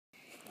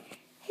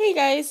Hey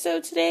guys,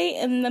 so today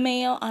in the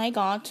mail I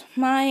got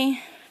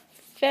my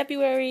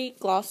February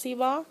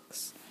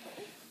Glossybox.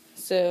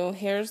 So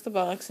here's the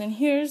box and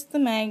here's the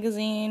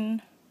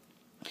magazine.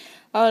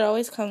 Oh, it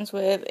always comes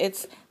with,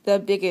 it's the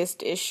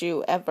biggest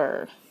issue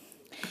ever.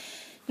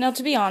 Now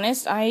to be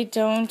honest, I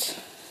don't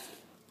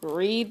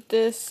read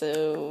this,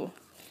 so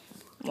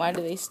why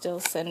do they still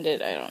send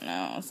it? I don't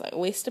know. It's like a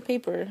waste of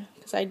paper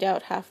because I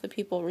doubt half the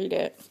people read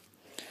it.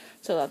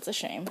 So that's a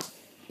shame.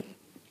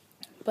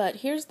 But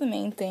here's the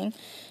main thing.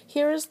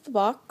 Here's the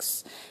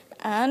box,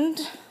 and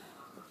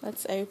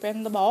let's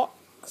open the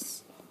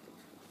box.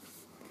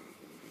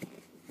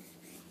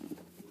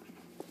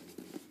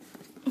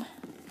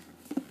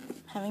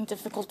 Having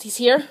difficulties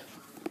here.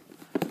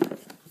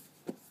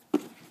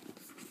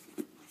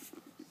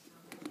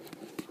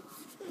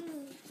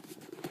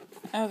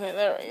 Okay,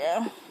 there we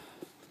go.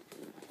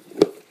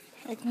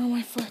 Ignore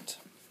my foot.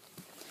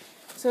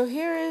 So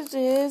here it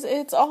is.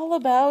 It's all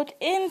about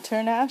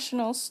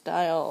international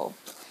style.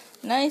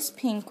 Nice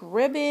pink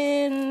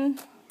ribbon.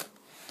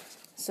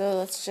 So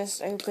let's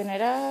just open it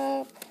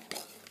up.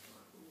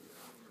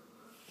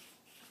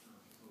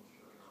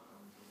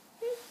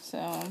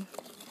 So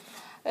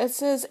it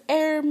says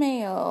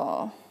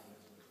airmail.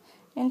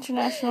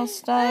 International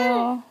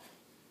style.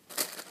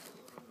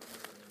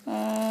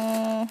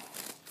 It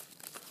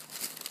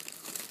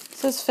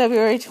says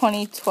February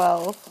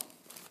 2012.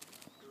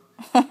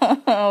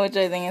 Which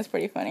I think is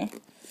pretty funny.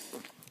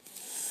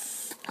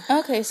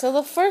 Okay, so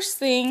the first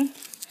thing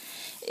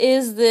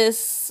is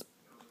this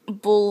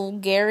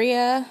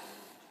Bulgaria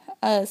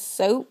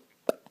soap.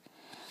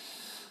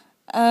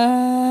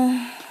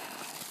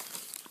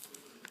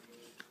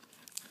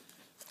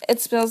 It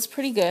smells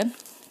pretty good.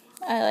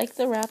 I like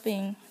the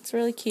wrapping. It's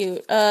really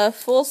cute.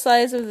 Full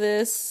size of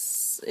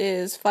this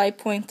is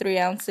 5.3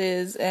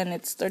 ounces and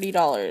it's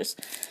 $30.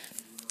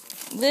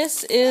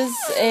 This is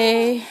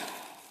a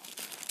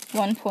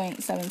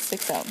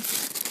 1.76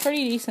 ounce.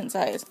 Pretty decent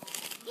size.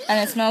 And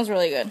it smells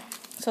really good.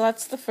 So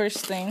that's the first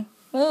thing.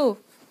 Ooh.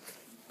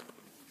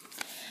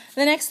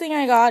 The next thing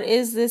I got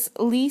is this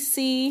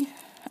Lisi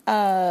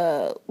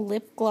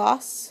lip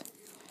gloss.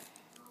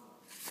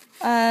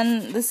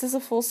 And this is a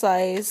full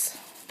size.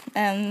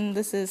 And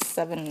this is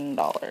 $7.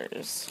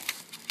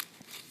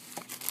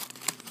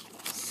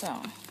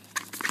 So.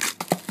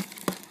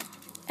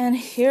 And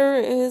here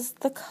is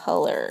the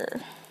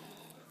color.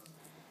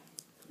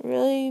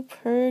 Really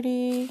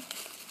pretty.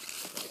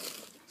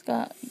 It's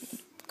got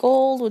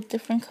gold with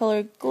different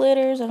colored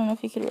glitters. I don't know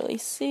if you could really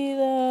see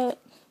that.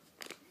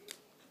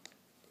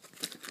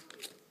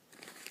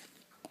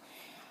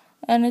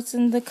 And it's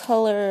in the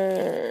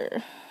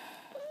color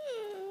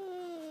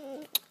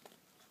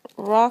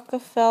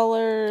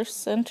Rockefeller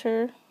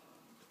Center.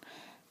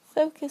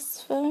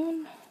 Focus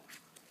phone.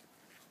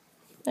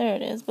 There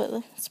it is,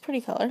 but it's a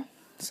pretty color.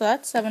 So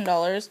that's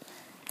 $7.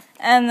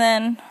 And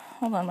then,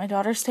 hold on, my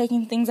daughter's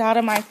taking things out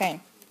of my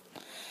thing.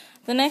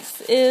 The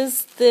next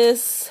is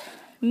this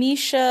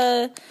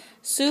Misha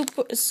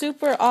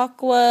Super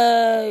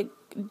Aqua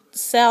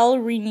Cell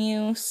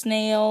Renew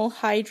Snail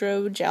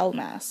Hydro Gel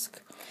Mask.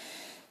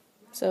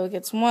 So it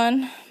gets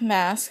one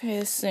mask, I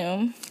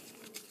assume.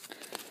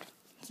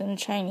 It's in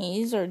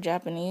Chinese or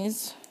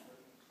Japanese.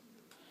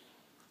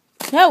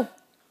 No!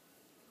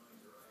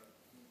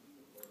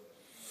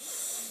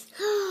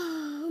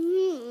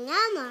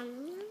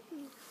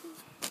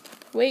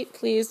 Wait,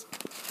 please.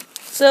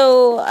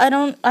 So,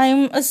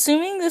 I'm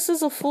assuming this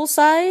is a full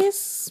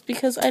size,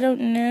 because I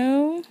don't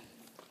know.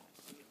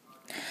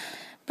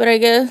 But I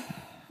guess,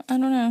 I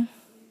don't know.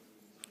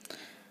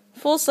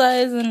 Full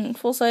size, and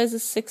full size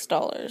is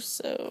 $6,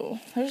 so,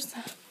 there's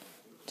that.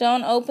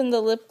 Don't open the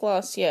lip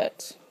gloss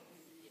yet.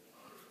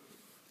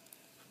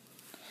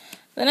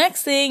 The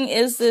next thing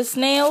is this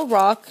Nail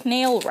Rock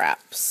Nail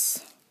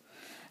Wraps.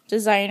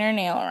 Designer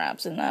nail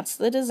wraps, and that's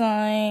the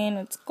design.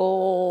 It's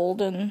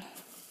gold and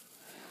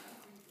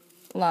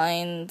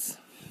lines,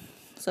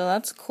 so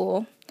that's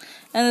cool.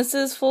 And this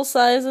is full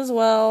size as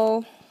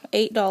well,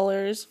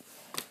 $8.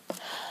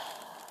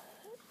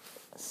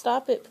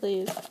 Stop it,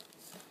 please.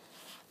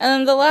 And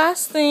then the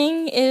last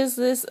thing is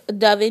this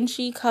Da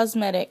Vinci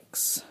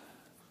Cosmetics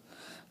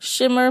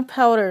shimmer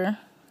powder.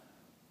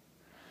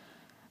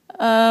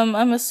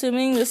 I'm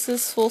assuming this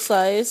is full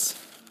size,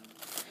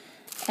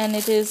 and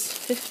it is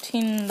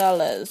 $15.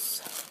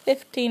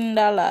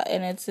 $15,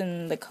 and it's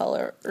in the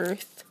color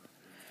Earth.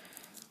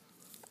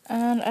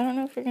 And I don't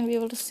know if you're going to be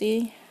able to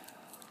see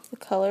the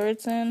color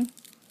it's in.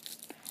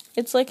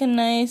 It's like a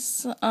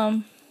nice,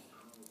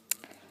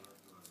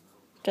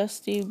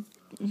 dusty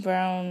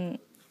brown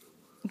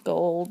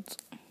gold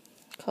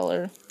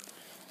color.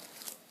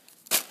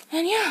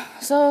 And yeah,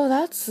 so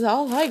that's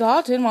all I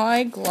got in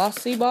my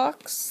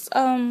Glossybox.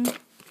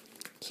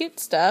 Cute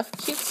stuff.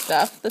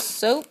 The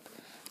soap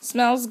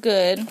smells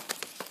good.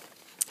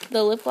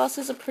 The lip gloss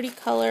is a pretty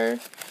color.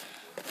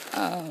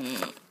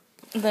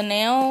 The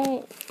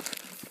nail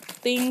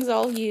things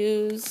I'll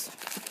use.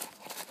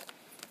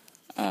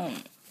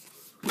 The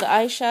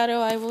eyeshadow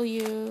I will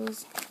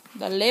use.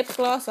 The lip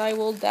gloss I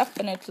will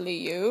definitely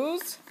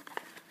use.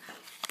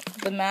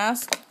 The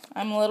mask,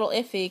 I'm a little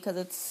iffy because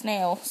it's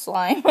snail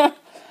slime.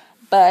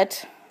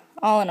 But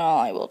all in all,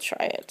 I will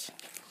try it.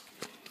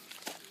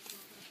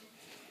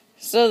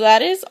 So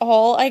that is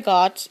all I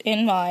got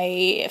in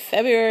my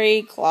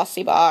February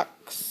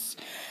Glossybox.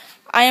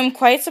 I am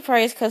quite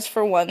surprised because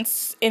for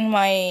once in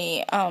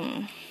my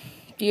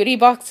beauty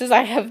boxes,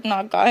 I have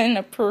not gotten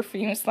a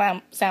perfume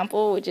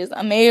sample, which is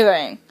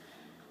amazing.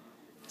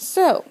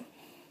 So,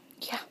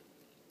 yeah.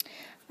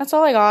 That's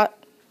all I got.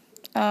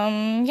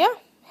 Yeah.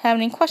 Have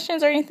any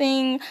questions or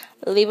anything,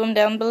 leave them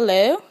down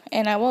below,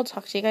 and I will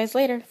talk to you guys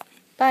later.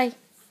 Bye.